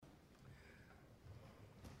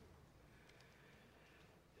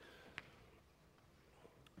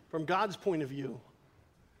From God's point of view,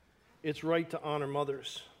 it's right to honor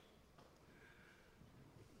mothers.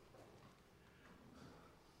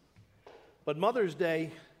 But Mother's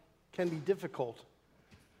Day can be difficult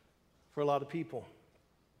for a lot of people.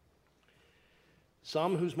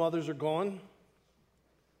 Some whose mothers are gone.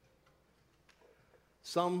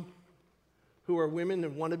 Some who are women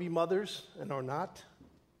and want to be mothers and are not.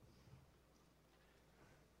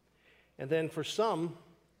 And then for some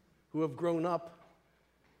who have grown up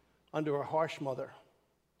under a harsh mother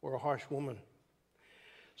or a harsh woman.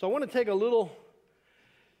 So I want to take a little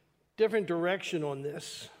different direction on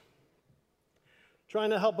this,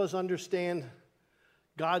 trying to help us understand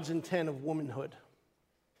God's intent of womanhood.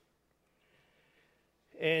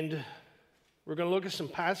 And we're going to look at some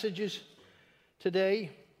passages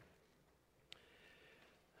today.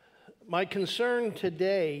 My concern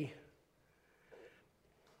today,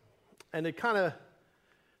 and it kind of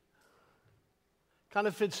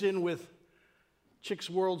fits in with chicks'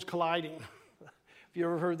 worlds colliding, if you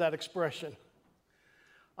ever heard that expression.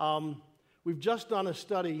 We've just done a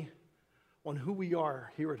study on who we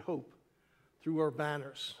are here at Hope through our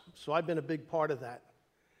banners. So I've been a big part of that.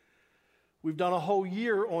 We've done a whole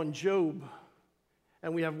year on Job,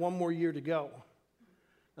 and we have one more year to go.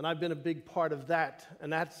 And I've been a big part of that,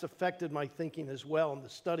 and that's affected my thinking as well in the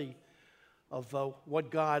study of what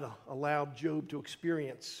God allowed Job to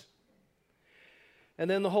experience. And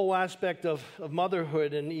then the whole aspect of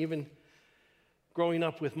motherhood, and even growing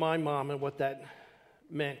up with my mom and what that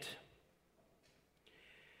meant.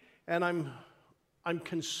 And I'm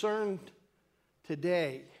concerned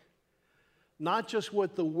today, not just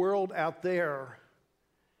what the world out there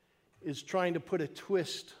is trying to put a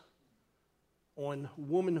twist on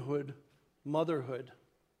womanhood, motherhood,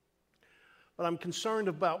 but I'm concerned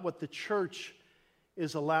about what the church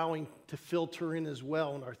is allowing to filter in as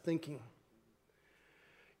well in our thinking.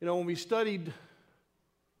 You know, when we studied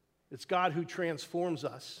It's God who transforms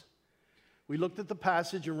us, we looked at the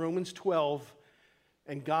passage in Romans 12,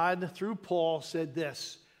 and God, through Paul, said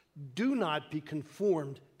this: do not be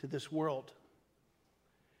conformed to this world.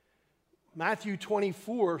 Matthew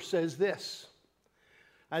 24 says this,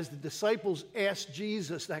 as the disciples asked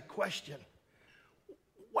Jesus that question: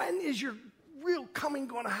 when is your real coming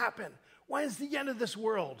going to happen? When is the end of this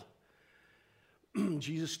world?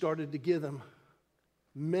 Jesus started to give them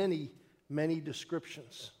many, many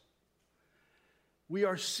descriptions. We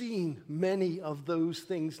are seeing many of those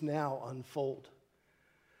things now unfold.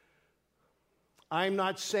 I'm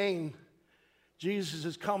not saying Jesus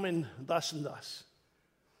is coming thus and thus.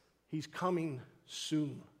 He's coming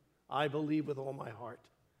soon, I believe with all my heart.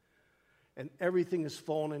 And everything has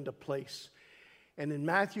fallen into place. And in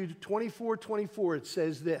Matthew 24:24, it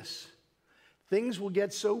says this: things will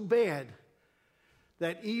get so bad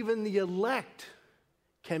that even the elect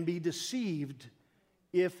can be deceived,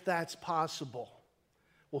 if that's possible.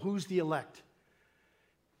 Well, who's the elect?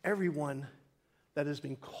 Everyone that has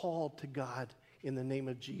been called to God in the name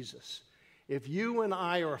of Jesus. If you and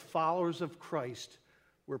I are followers of Christ,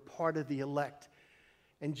 we're part of the elect.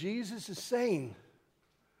 And Jesus is saying,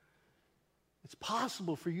 it's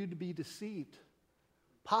possible for you to be deceived.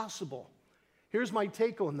 Possible. Here's my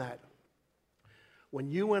take on that. When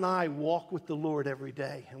you and I walk with the Lord every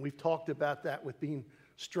day, and we've talked about that with being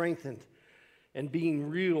strengthened and being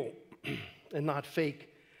real and not fake.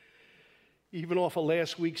 Even off of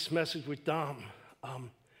last week's message with Dom,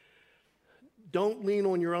 don't lean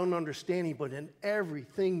on your own understanding, but in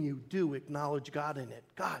everything you do, acknowledge God in it.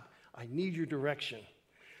 God, I need your direction.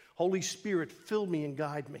 Holy Spirit, fill me and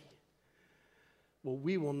guide me. Well,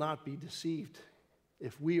 we will not be deceived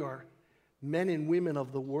if we are men and women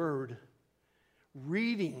of the Word,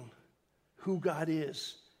 reading who God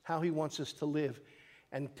is, how He wants us to live,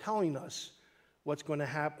 and telling us what's going to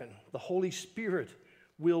happen. The Holy Spirit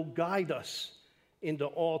will guide us into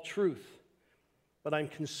all truth. But I'm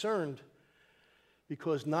concerned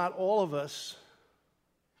because not all of us,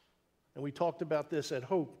 and we talked about this at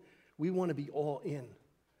Hope, we want to be all in.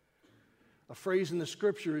 A phrase in the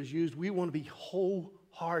Scripture is used: we want to be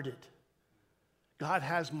wholehearted. God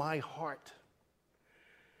has my heart.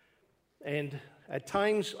 And at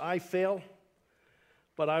times I fail,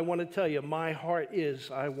 but I want to tell you, my heart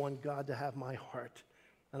is, I want God to have my heart,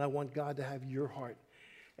 and I want God to have your heart.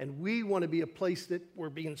 And we want to be a place that we're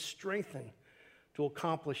being strengthened to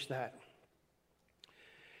accomplish that.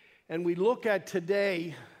 And we look at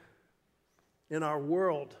today in our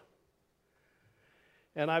world,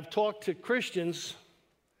 and I've talked to Christians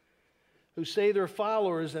who say they're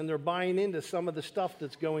followers and they're buying into some of the stuff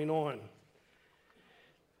that's going on.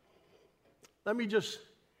 Let me just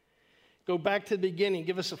go back to the beginning,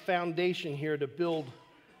 give us a foundation here to build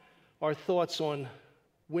our thoughts on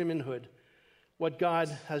womanhood, what God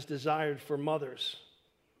has desired for mothers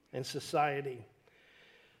and society.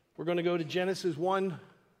 We're going to go to Genesis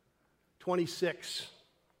 1:26.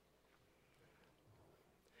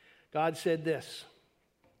 God said this.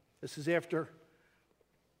 This is after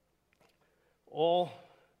all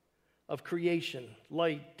of creation,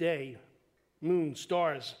 light, day, moon,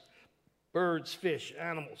 stars, birds, fish,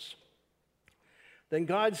 animals. Then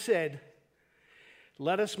God said,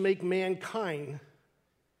 "Let us make mankind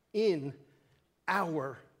in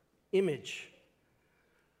our image."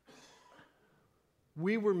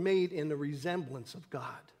 We were made in the resemblance of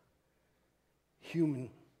God, human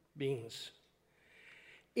beings.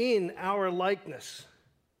 In our likeness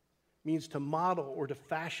means to model or to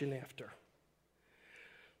fashion after,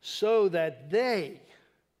 so that they,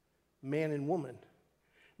 man and woman,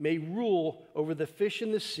 may rule over the fish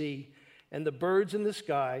in the sea and the birds in the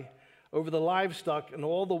sky, over the livestock and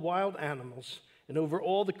all the wild animals, and over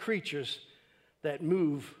all the creatures that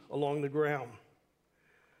move along the ground.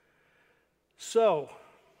 So,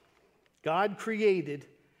 God created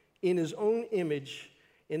in his own image,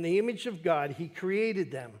 in the image of God, he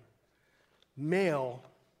created them, male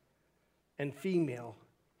and female,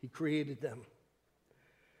 he created them.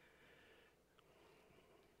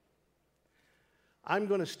 I'm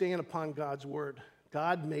going to stand upon God's word.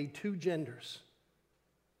 God made two genders,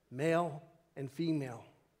 male and female.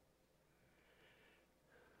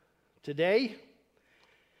 Today,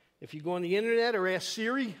 if you go on the internet or ask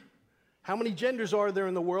Siri, how many genders are there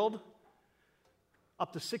in the world?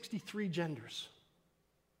 Up to 63 genders.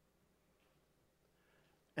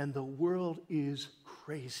 And the world is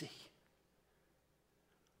crazy.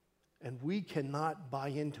 And we cannot buy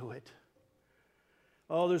into it.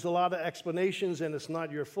 Oh, there's a lot of explanations, and it's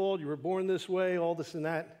not your fault. You were born this way, all this and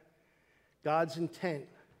that. God's intent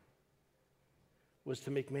was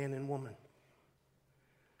to make man and woman.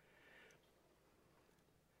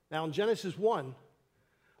 Now, in Genesis 1,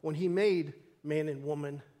 when he made man and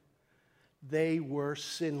woman, they were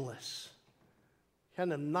sinless.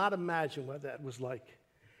 Can not imagine what that was like.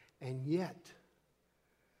 And yet,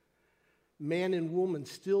 man and woman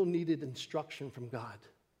still needed instruction from God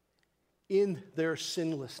in their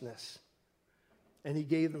sinlessness. And he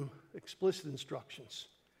gave them explicit instructions.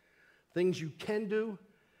 Things you can do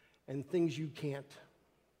and things you can't.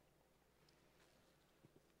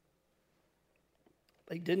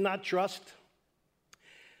 They did not trust.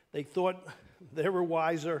 They thought they were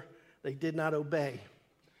wiser. They did not obey.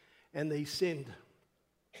 And they sinned.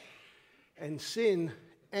 And sin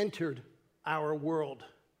entered our world.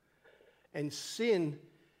 And sin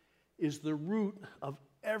is the root of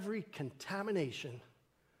every contamination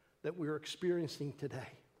that we're experiencing today.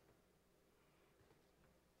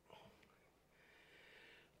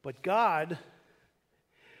 But God,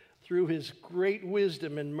 through his great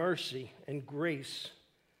wisdom and mercy and grace,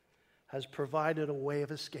 has provided a way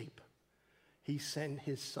of escape. He sent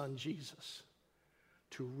his son Jesus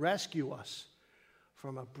to rescue us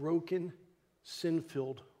from a broken,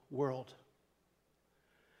 sin-filled world.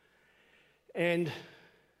 And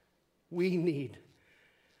we need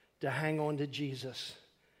to hang on to Jesus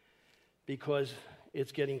because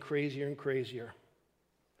it's getting crazier and crazier.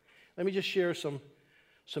 Let me just share some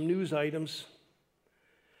news items.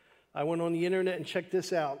 I went on the internet and checked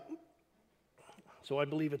this out, so I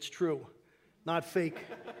believe it's true, not fake.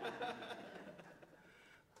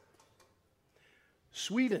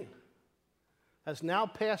 Sweden has now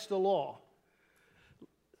passed a law,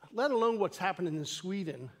 let alone what's happening in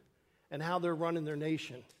Sweden and how they're running their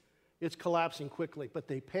nation. It's collapsing quickly, but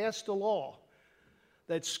they passed a law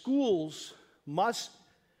that schools must,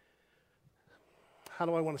 how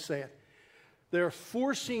do I want to say it? They're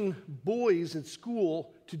forcing boys in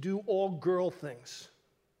school to do all girl things.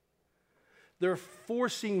 They're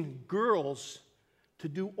forcing girls to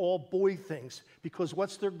do all boy things because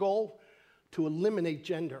what's their goal? To eliminate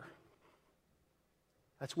gender.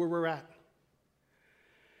 That's where we're at.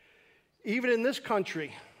 Even in this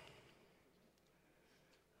country,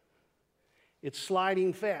 it's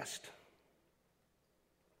sliding fast.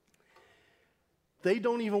 They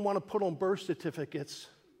don't even want to put on birth certificates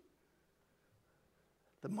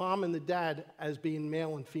the mom and the dad as being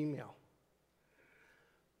male and female.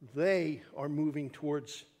 They are moving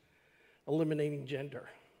towards eliminating gender.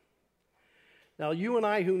 Now, you and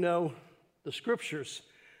I who know the scriptures,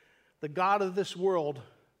 the God of this world,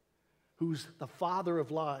 who's the father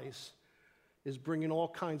of lies, is bringing all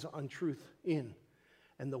kinds of untruth in,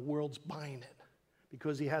 and the world's buying it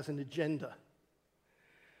because he has an agenda.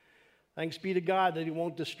 Thanks be to God that he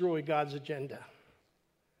won't destroy God's agenda.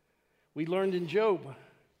 We learned in Job,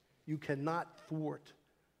 you cannot thwart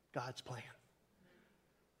God's plan.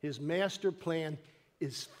 His master plan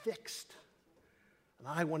is fixed. And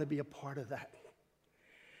I want to be a part of that.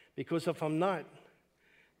 Because if I'm not,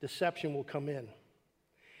 deception will come in.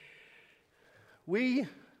 We,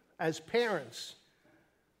 as parents,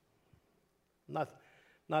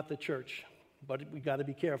 not the church, but we got to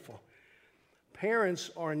be careful. Parents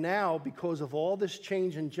are now, because of all this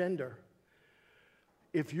change in gender,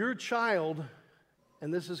 if your child,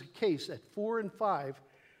 and this is a case at 4 and 5,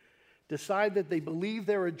 decide that they believe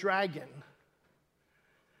they're a dragon,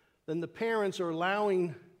 then the parents are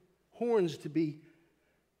allowing horns to be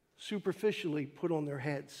superficially put on their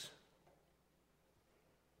heads.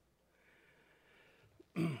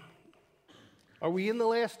 Are we in the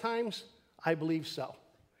last times? I believe so.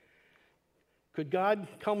 Could God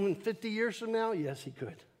come in 50 years from now? Yes, he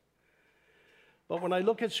could. But when I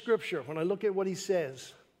look at Scripture, when I look at what he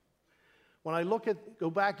says, when I go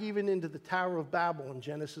back even into the Tower of Babel in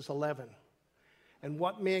Genesis 11, and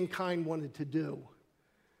what mankind wanted to do,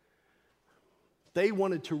 they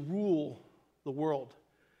wanted to rule the world.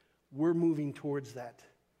 We're moving towards that.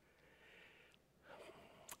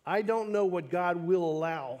 I don't know what God will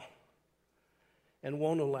allow and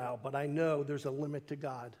won't allow, but I know there's a limit to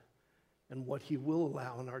God and what he will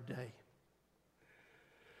allow in our day.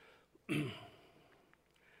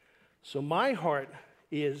 So my heart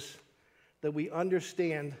is that we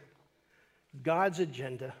understand God's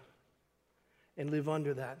agenda and live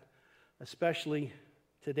under that, especially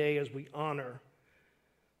today as we honor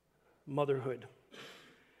motherhood.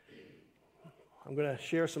 I'm going to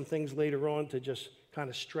share some things later on to just kind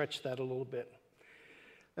of stretch that a little bit.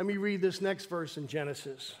 Let me read this next verse in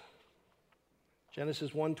Genesis.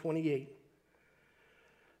 Genesis 1:28.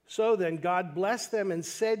 So then God blessed them and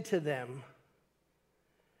said to them,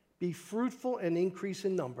 be fruitful and increase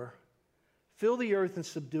in number, fill the earth and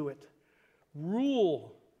subdue it,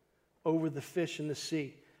 rule over the fish in the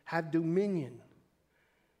sea, have dominion,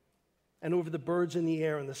 and over the birds in the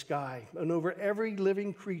air and the sky, and over every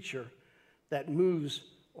living creature that moves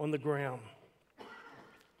on the ground.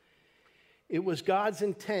 It was God's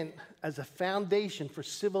intent as a foundation for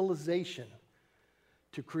civilization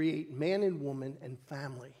to create man and woman and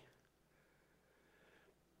family.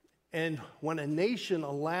 And when a nation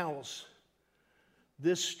allows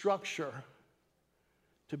this structure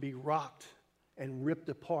to be rocked and ripped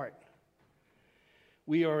apart,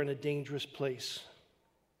 we are in a dangerous place.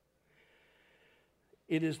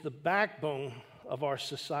 It is the backbone of our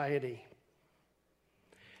society.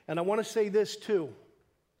 And I want to say this too.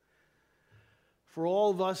 For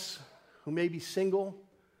all of us who may be single,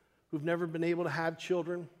 who've never been able to have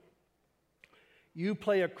children, you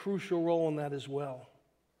play a crucial role in that as well.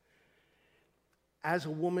 As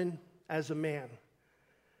a woman, as a man.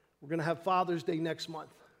 We're going to have Father's Day next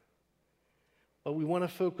month. But we want to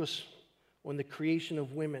focus on the creation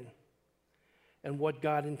of women and what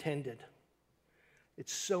God intended.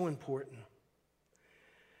 It's so important.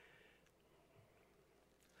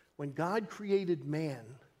 When God created man,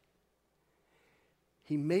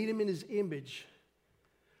 he made him in his image,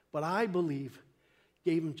 but I believe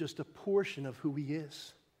gave him just a portion of who he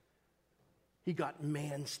is. He got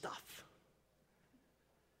man stuff.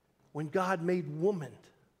 When God made woman,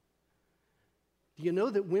 do you know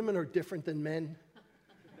that women are different than men?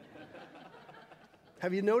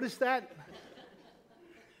 Have you noticed that?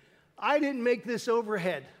 I didn't make this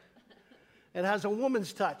overhead. It has a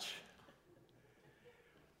woman's touch.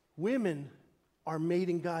 Women are made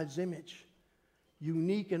in God's image,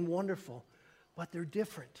 unique and wonderful, but they're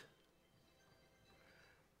different.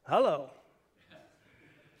 Hello.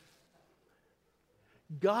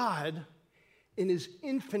 God, in his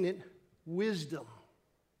infinite wisdom,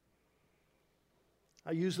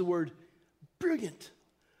 I use the word brilliant.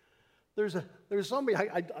 There's somebody,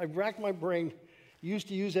 I racked my brain, used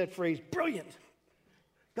to use that phrase, brilliant.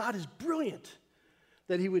 God is brilliant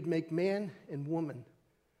that he would make man and woman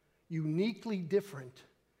uniquely different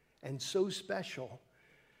and so special,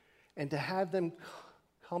 and to have them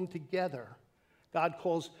come together. God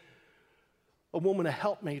calls a woman a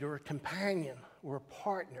helpmate or a companion or a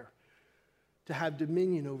partner to have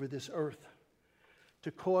dominion over this earth,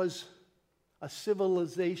 to cause a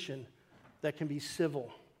civilization that can be civil.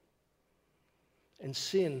 And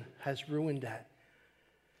sin has ruined that.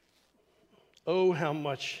 Oh, how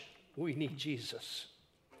much we need Jesus.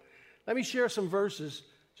 Let me share some verses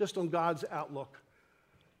just on God's outlook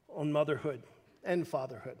on motherhood and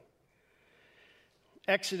fatherhood.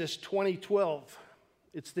 Exodus 20:12,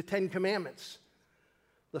 it's the 10 Commandments.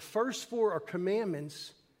 The first 4 are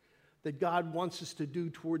commandments that God wants us to do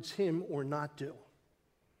towards him or not do.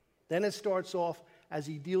 Then it starts off as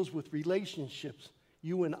he deals with relationships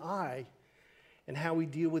you and I, and how we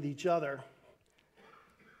deal with each other.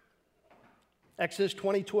 Exodus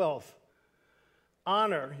 20:12.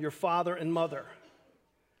 Honor your father and mother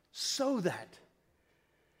so that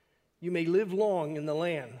you may live long in the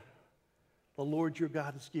land the Lord your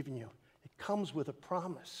God has given you. It comes with a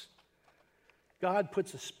promise. God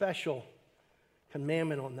puts a special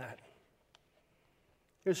commandment on that.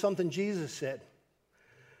 Here's something Jesus said.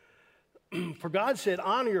 For God said,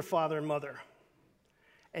 honor your father and mother,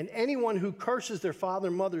 and anyone who curses their father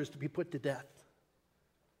and mother is to be put to death.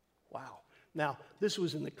 Wow. Now, this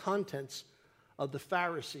was in the contents of the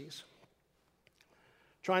Pharisees,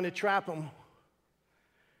 trying to trap them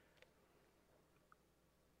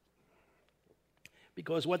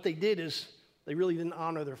because what they did is they really didn't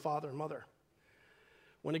honor their father and mother.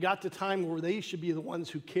 When it got to time where they should be the ones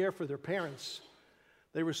who care for their parents,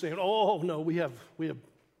 they were saying, oh, no, we have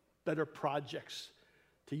better projects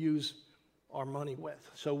to use our money with,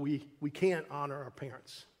 so we can't honor our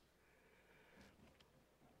parents.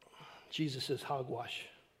 Jesus says hogwash.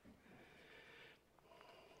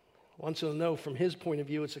 Wants to know from his point of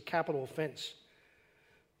view, it's a capital offense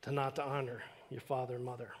to not to honor your father and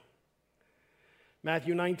mother.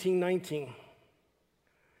 Matthew 19:19.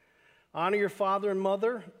 Honor your father and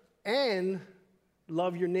mother and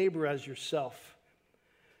love your neighbor as yourself.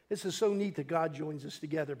 This is so neat that God joins us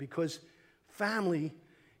together because family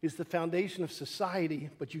is the foundation of society,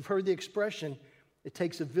 but you've heard the expression, it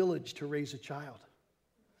takes a village to raise a child.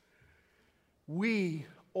 We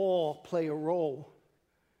all play a role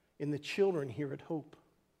in the children here at Hope.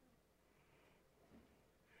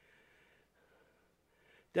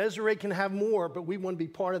 Desiree can have more, but we want to be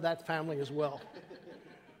part of that family as well.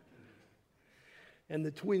 And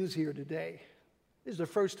the twins here today. This is their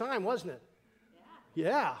first time, wasn't it?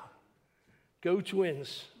 Yeah. Go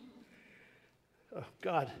Twins. Oh,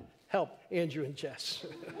 God, help Andrew and Jess.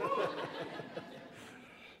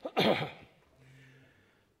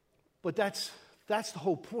 But that's the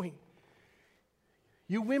whole point.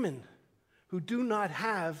 You women who do not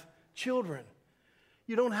have children,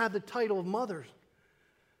 you don't have the title of mothers,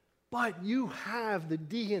 but you have the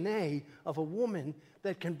DNA of a woman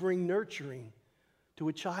that can bring nurturing to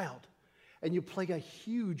a child. And you play a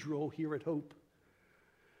huge role here at Hope.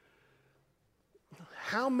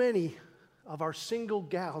 How many of our single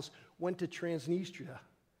gals went to Transnistria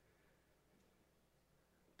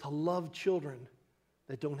to love children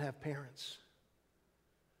that don't have parents?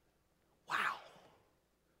 Wow,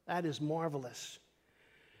 that is marvelous.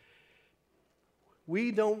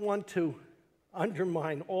 We don't want to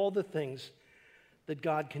undermine all the things that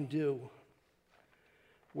God can do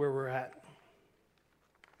where we're at.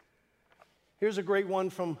 Here's a great one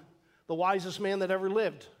from the wisest man that ever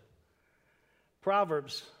lived.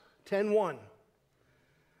 Proverbs 10:1.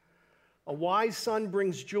 A wise son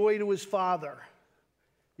brings joy to his father.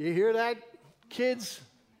 You hear that, kids?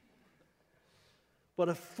 But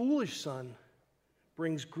a foolish son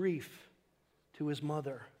brings grief to his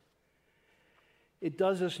mother. It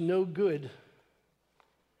does us no good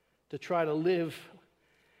to try to live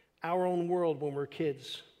our own world when we're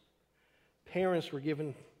kids. Parents were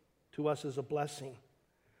given to us as a blessing.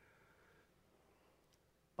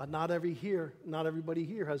 But not everybody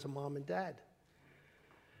here has a mom and dad.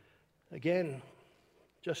 Again,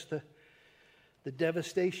 just the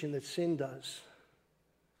devastation that sin does.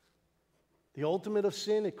 The ultimate of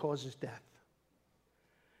sin, it causes death.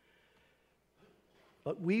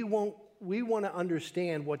 But we want to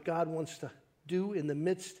understand what God wants to do in the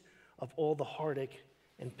midst of all the heartache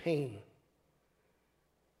and pain.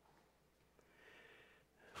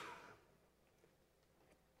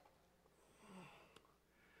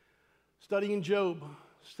 Studying Job,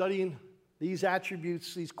 studying these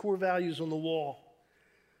attributes, these core values on the wall,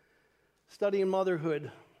 studying motherhood,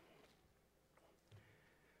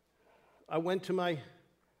 I went to my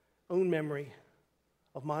own memory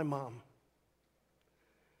of my mom.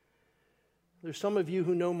 There's some of you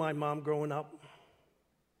who know my mom growing up.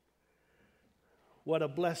 What a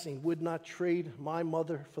blessing. Would not trade my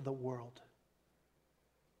mother for the world.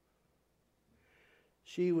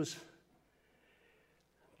 She was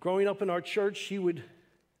growing up in our church, she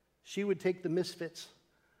would take the misfits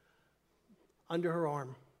under her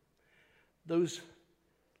arm. Those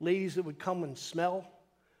ladies that would come and smell,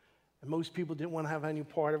 and most people didn't want to have any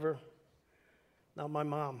part of her. Not my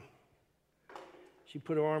mom. She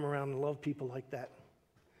put her arm around and loved people like that.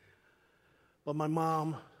 But my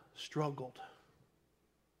mom struggled.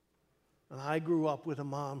 And I grew up with a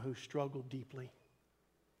mom who struggled deeply.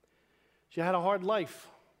 She had a hard life.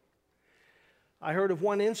 I heard of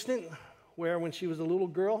one instant where when she was a little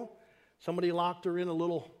girl, somebody locked her in a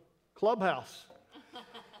little clubhouse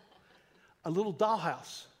a little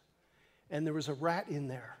dollhouse, and there was a rat in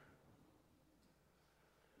there.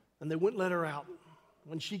 And they wouldn't let her out.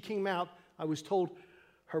 When she came out, I was told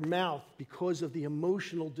her mouth, because of the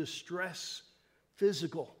emotional distress,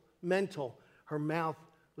 physical, mental, her mouth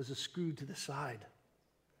was screwed to the side.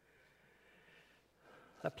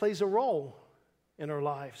 That plays a role in our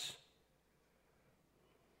lives.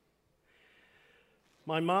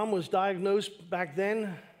 My mom was diagnosed back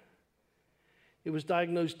then. It was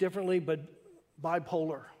diagnosed differently, but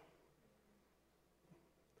bipolar.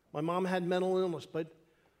 My mom had mental illness, but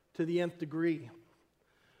to the nth degree.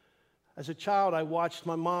 As a child, I watched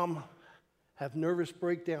my mom have nervous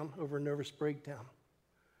breakdown over nervous breakdown.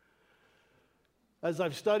 As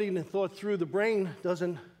I've studied and thought through, the brain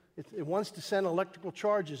it wants to send electrical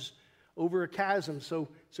charges over a chasm so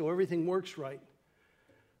everything works right.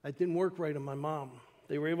 That didn't work right on my mom.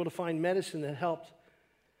 They were able to find medicine that helped.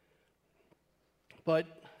 But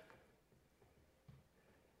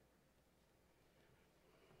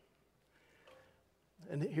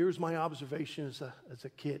and here's my observation as a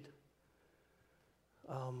kid.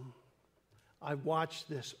 I watched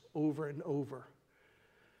this over and over.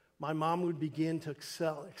 My mom would begin to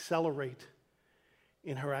accelerate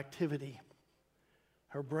in her activity,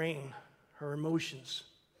 her brain, her emotions.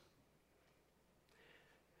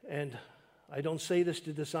 And I don't say this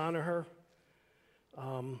to dishonor her.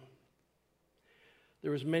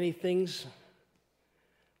 There was many things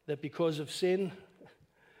that because of sin,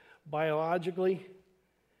 biologically,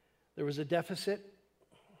 there was a deficit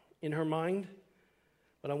in her mind,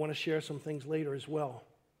 but I want to share some things later as well.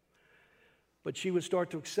 But she would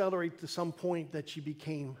start to accelerate to some point that she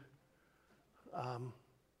became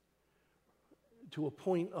to a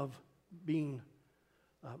point of being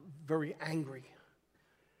very angry,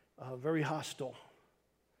 very hostile.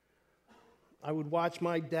 I would watch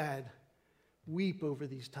my dad weep over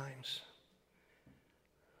these times.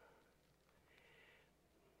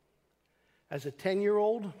 As a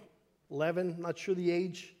 10-year-old, 11, not sure the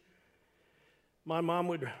age, my mom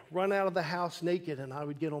would run out of the house naked, and I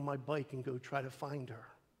would get on my bike and go try to find her.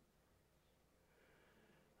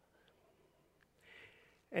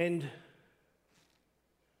 And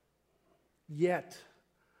yet,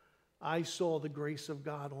 I saw the grace of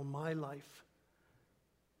God on my life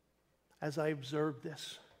as I observed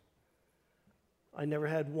this. I never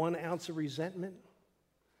had 1 ounce of resentment.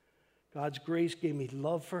 God's grace gave me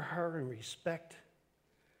love for her and respect.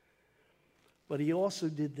 But He also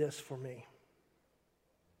did this for me.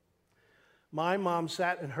 My mom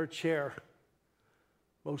sat in her chair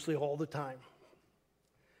mostly all the time,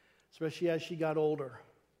 especially as she got older.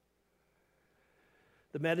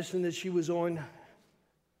 The medicine that she was on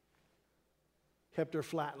kept her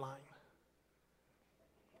flatline.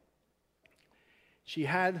 She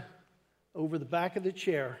had over the back of the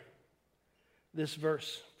chair this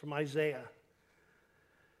verse from Isaiah.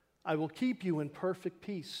 I will keep you in perfect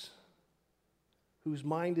peace, whose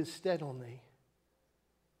mind is stead on thee,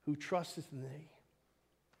 who trusteth in thee.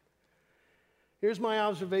 Here's my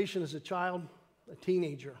observation as a child, a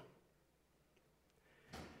teenager.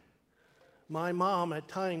 My mom at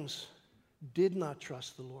times did not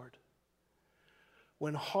trust the Lord.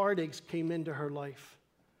 When heartaches came into her life,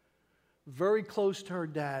 very close to her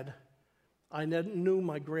dad, I knew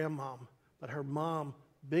my grandmom, but her mom,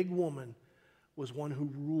 big woman, was one who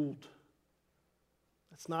ruled.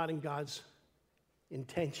 That's not in God's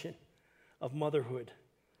intention of motherhood.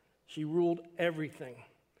 She ruled everything.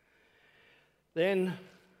 Then,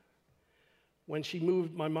 when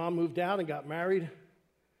my mom moved out and got married,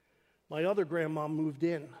 my other grandma moved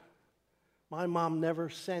in. My mom never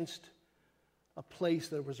sensed a place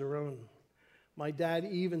that was her own. My dad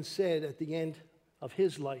even said at the end of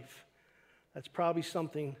his life, that's probably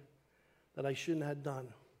something that I shouldn't have done.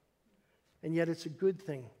 And yet it's a good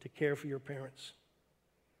thing to care for your parents.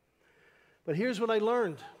 But here's what I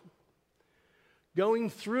learned. Going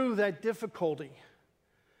through that difficulty,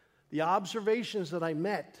 the observations that I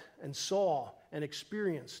met and saw and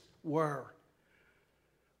experienced were,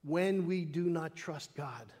 when we do not trust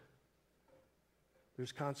God,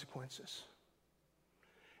 there's consequences.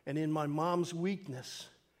 And in my mom's weakness,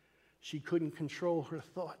 she couldn't control her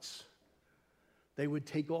thoughts. They would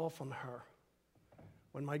take off on her.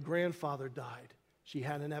 When my grandfather died, she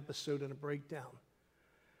had an episode and a breakdown.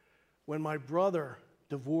 When my brother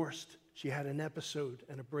divorced, she had an episode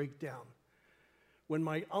and a breakdown. When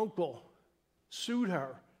my uncle sued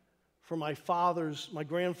her for my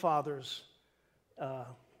grandfather's,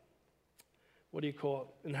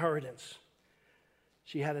 inheritance,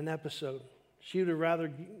 she had an episode. She would have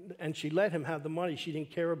rather, and she let him have the money. She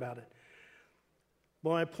didn't care about it.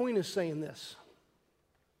 But my point is saying this.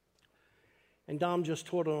 And Dom just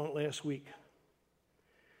taught on it last week.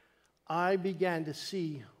 I began to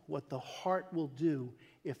see what the heart will do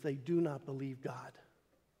if they do not believe God.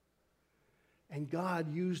 And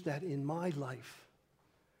God used that in my life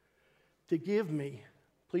to give me,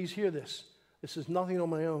 please hear this, this is nothing on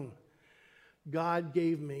my own. God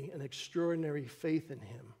gave me an extraordinary faith in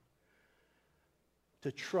him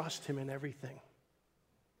to trust him in everything.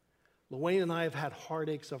 Luane and I have had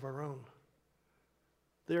heartaches of our own.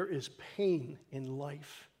 There is pain in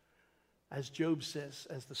life, as Job says,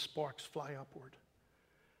 as the sparks fly upward.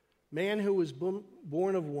 Man who was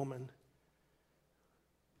born of woman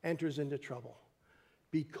enters into trouble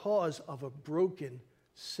because of a broken,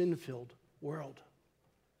 sin-filled world.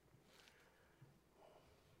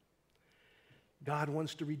 God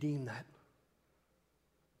wants to redeem that.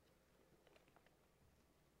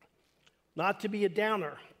 Not to be a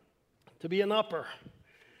downer, to be an upper.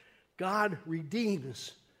 God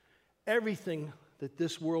redeems everything that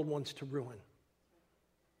this world wants to ruin.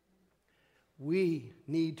 We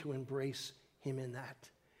need to embrace him in that.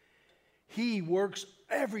 He works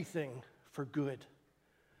everything for good.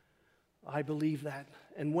 I believe that.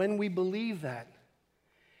 And when we believe that,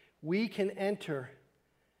 we can enter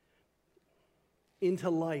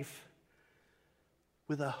into life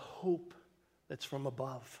with a hope that's from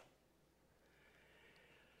above.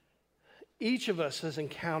 Each of us has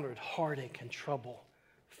encountered heartache and trouble,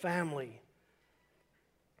 family.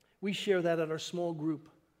 We share that at our small group.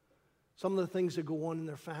 Some of the things that go on in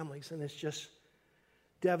their families, and it's just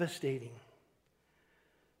devastating.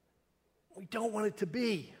 We don't want it to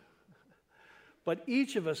be. But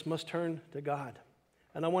each of us must turn to God.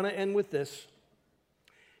 And I want to end with this.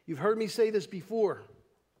 You've heard me say this before.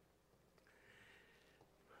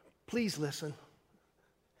 Please listen.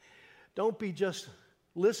 Don't be just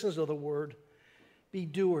listeners of the word. Be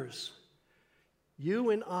doers. You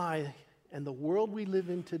and I and the world we live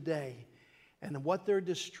in today and what they're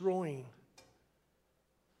destroying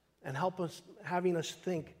and having us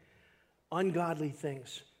think ungodly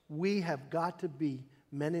things. We have got to be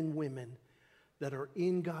men and women that are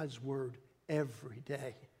in God's word every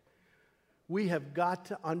day. We have got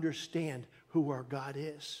to understand who our God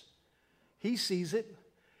is. He sees it.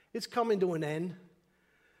 It's coming to an end.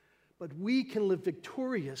 But we can live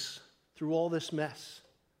victorious through all this mess.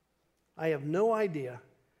 I have no idea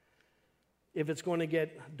if it's going to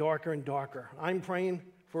get darker and darker. I'm praying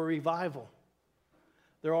for a revival.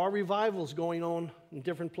 There are revivals going on in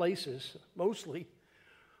different places, mostly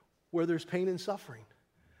where there's pain and suffering,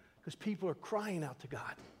 because people are crying out to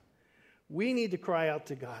God. We need to cry out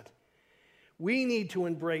to God. We need to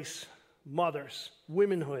embrace mothers,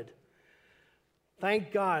 womanhood.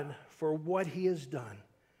 Thank God for what he has done,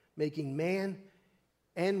 making man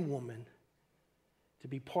and woman to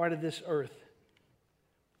be part of this earth,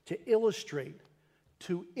 to illustrate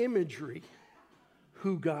to imagery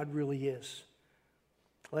who God really is.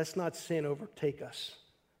 Let's not sin overtake us.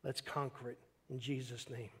 Let's conquer it in Jesus'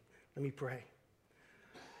 name. Let me pray.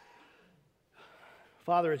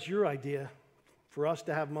 Father, it's your idea for us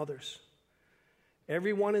to have mothers.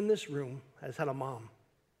 Everyone in this room has had a mom.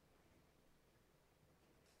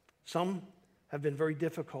 Some have been very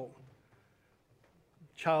difficult.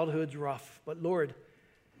 Childhood's rough. But Lord,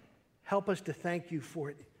 help us to thank you for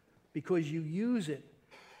it, because you use it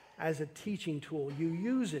as a teaching tool. You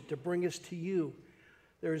use it to bring us to you.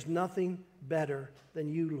 There is nothing better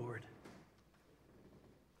than you, Lord.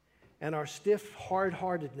 And our stiff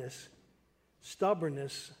hard-heartedness,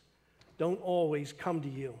 stubbornness, don't always come to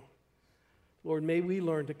you. Lord, may we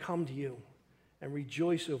learn to come to you and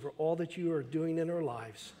rejoice over all that you are doing in our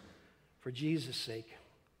lives. For Jesus' sake,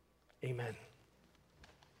 amen.